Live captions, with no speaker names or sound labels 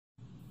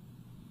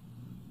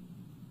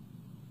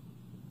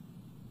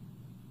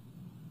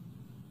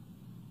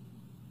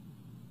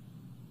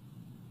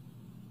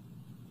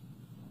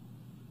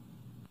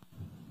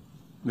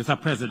Mr.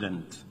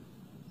 President,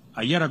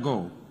 a year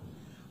ago,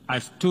 I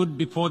stood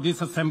before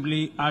this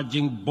Assembly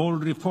urging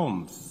bold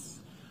reforms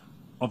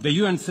of the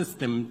UN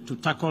system to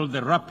tackle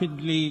the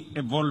rapidly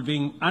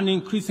evolving and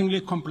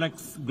increasingly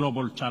complex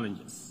global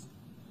challenges.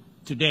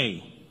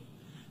 Today,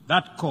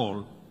 that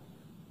call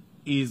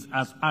is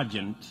as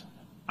urgent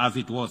as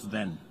it was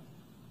then.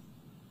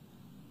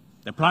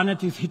 The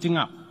planet is heating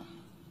up.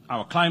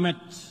 Our climate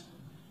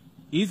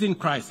is in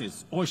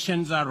crisis.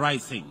 Oceans are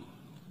rising.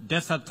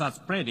 Deserts are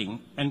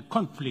spreading, and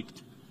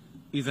conflict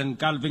is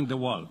engulfing the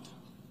world.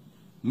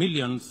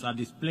 Millions are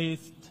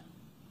displaced,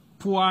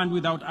 poor and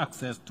without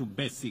access to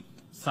basic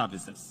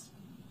services.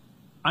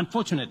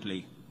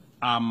 Unfortunately,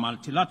 our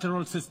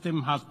multilateral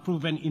system has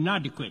proven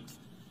inadequate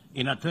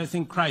in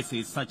addressing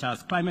crises such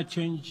as climate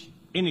change,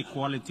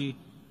 inequality,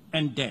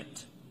 and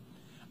debt,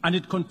 and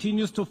it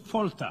continues to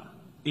falter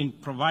in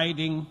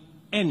providing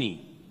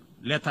any,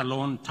 let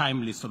alone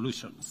timely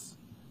solutions.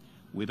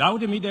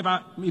 Without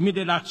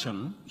immediate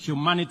action,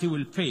 humanity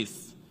will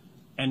face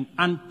an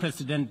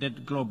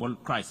unprecedented global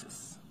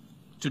crisis.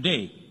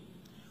 Today,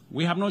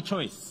 we have no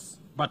choice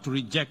but to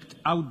reject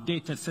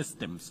outdated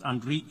systems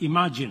and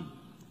reimagine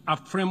a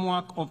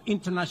framework of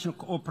international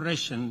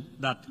cooperation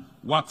that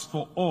works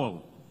for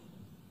all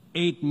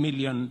 8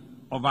 million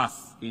of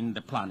us in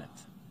the planet.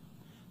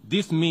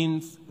 This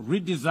means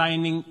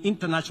redesigning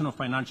international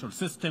financial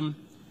system,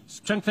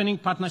 strengthening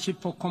partnership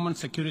for common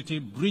security,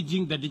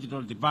 bridging the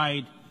digital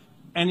divide,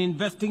 and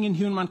investing in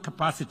human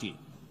capacity,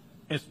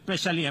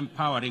 especially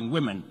empowering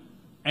women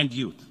and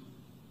youth.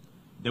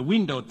 The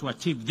window to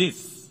achieve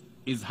this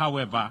is,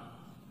 however,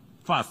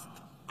 fast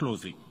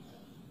closing.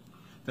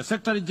 The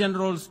Secretary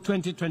General's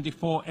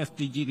 2024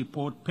 SDG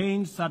report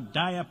paints a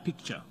dire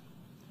picture.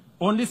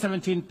 Only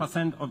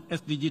 17% of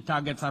SDG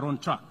targets are on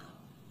track,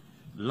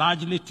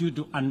 largely due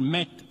to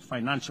unmet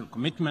financial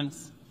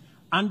commitments,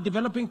 and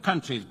developing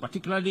countries,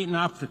 particularly in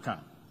Africa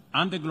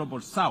and the Global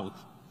South,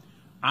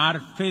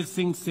 are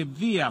facing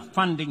severe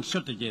funding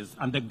shortages,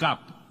 and the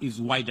gap is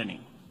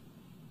widening.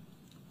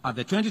 At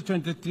the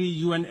 2023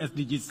 UN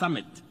SDG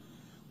Summit,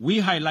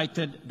 we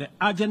highlighted the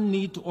urgent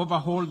need to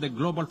overhaul the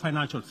global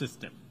financial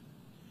system.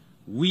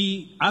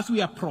 As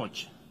we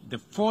approach the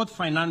fourth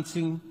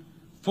Financing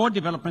for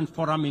Development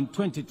Forum in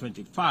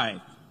 2025,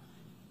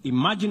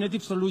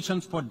 imaginative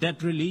solutions for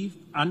debt relief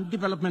and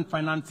development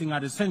financing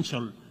are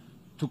essential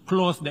to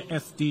close the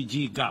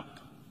SDG gap.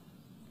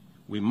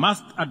 We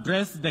must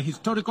address the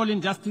historical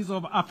injustice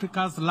of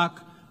Africa's lack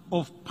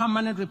of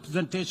permanent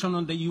representation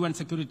on the UN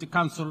Security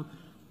Council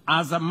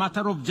as a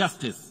matter of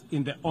justice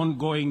in the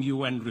ongoing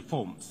UN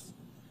reforms.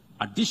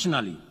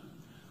 Additionally,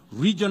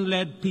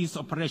 region-led peace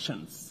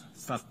operations,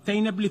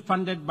 sustainably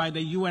funded by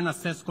the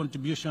UN-assessed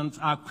contributions,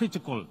 are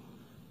critical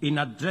in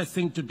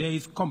addressing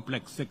today's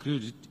complex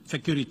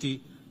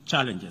security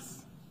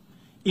challenges.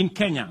 In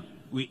Kenya,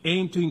 we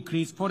aim to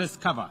increase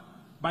forest cover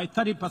by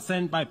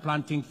 30% by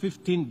planting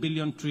 15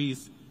 billion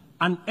trees,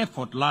 an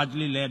effort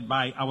largely led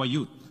by our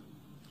youth.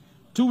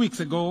 2 weeks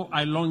ago,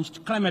 I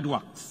launched Climate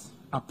Works,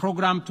 a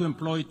program to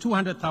employ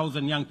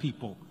 200,000 young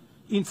people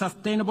in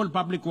sustainable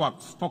public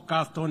works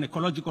focused on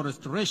ecological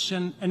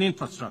restoration and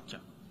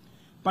infrastructure.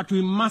 But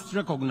we must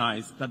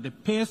recognize that the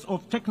pace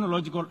of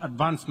technological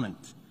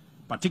advancement,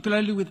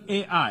 particularly with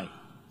AI,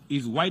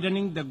 is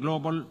widening the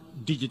global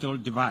digital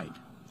divide.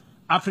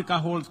 Africa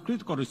holds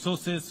critical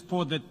resources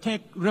for the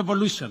tech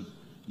revolution,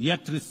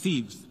 yet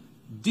receives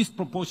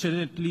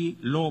disproportionately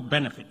low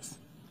benefits.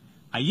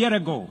 A year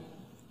ago,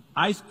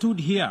 I stood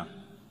here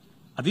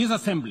at this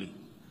Assembly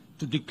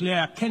to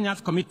declare Kenya's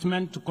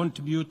commitment to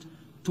contribute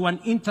to an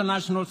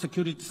international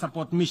security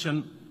support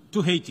mission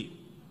to Haiti.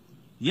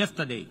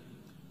 Yesterday,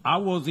 I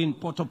was in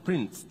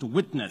Port-au-Prince to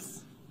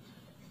witness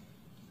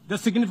the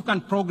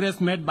significant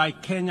progress made by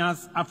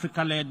Kenya's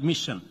Africa-led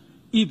mission,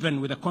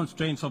 even with the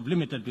constraints of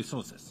limited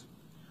resources.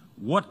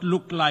 What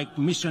looked like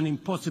mission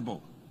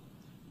impossible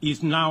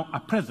is now a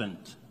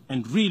present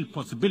and real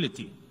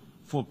possibility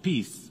for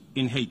peace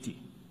in Haiti.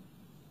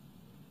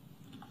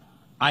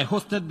 I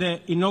hosted the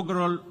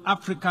inaugural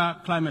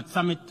Africa Climate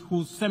Summit,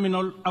 whose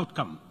seminal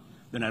outcome,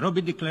 the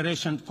Nairobi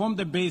Declaration, formed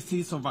the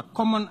basis of a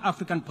common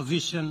African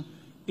position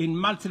in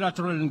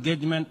multilateral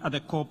engagement at the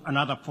COP and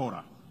other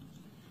fora.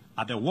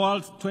 At the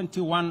world's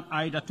 21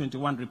 IDA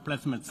 21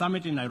 Replacement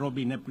Summit in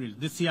Nairobi in April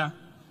this year,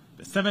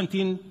 the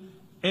 17th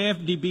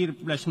AFDB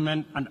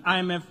replacement and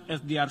IMF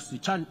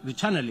SDR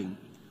rechanneling,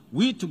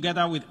 we,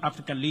 together with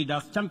African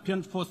leaders,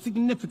 championed for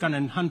significant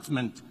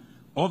enhancement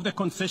of the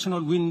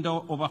concessional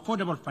window of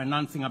affordable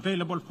financing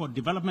available for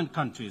developing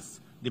countries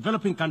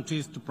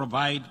to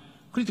provide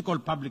critical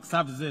public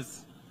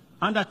services,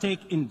 undertake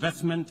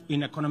investment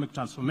in economic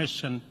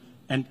transformation,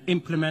 and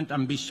implement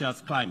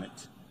ambitious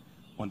climate.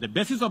 On the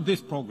basis of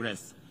this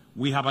progress,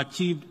 we have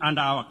achieved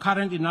under our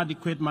current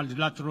inadequate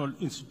multilateral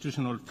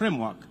institutional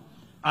framework,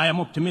 I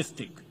am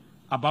optimistic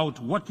about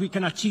what we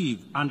can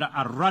achieve under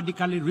a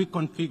radically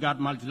reconfigured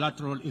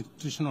multilateral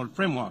institutional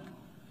framework.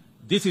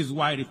 This is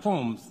why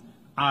reforms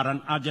are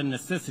an urgent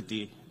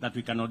necessity that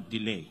we cannot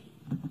delay.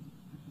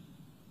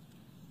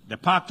 The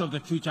Pact of the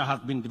Future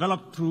has been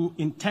developed through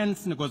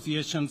intense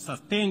negotiations,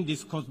 sustained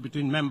discourse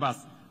between members.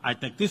 I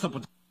take this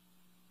opportunity.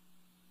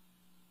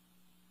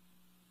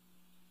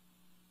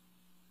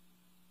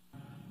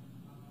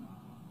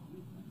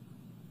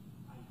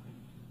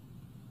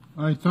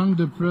 I thank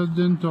the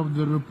President of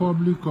the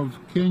Republic of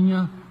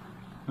Kenya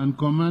and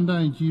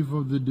Commander-in-Chief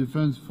of the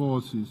Defense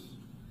Forces.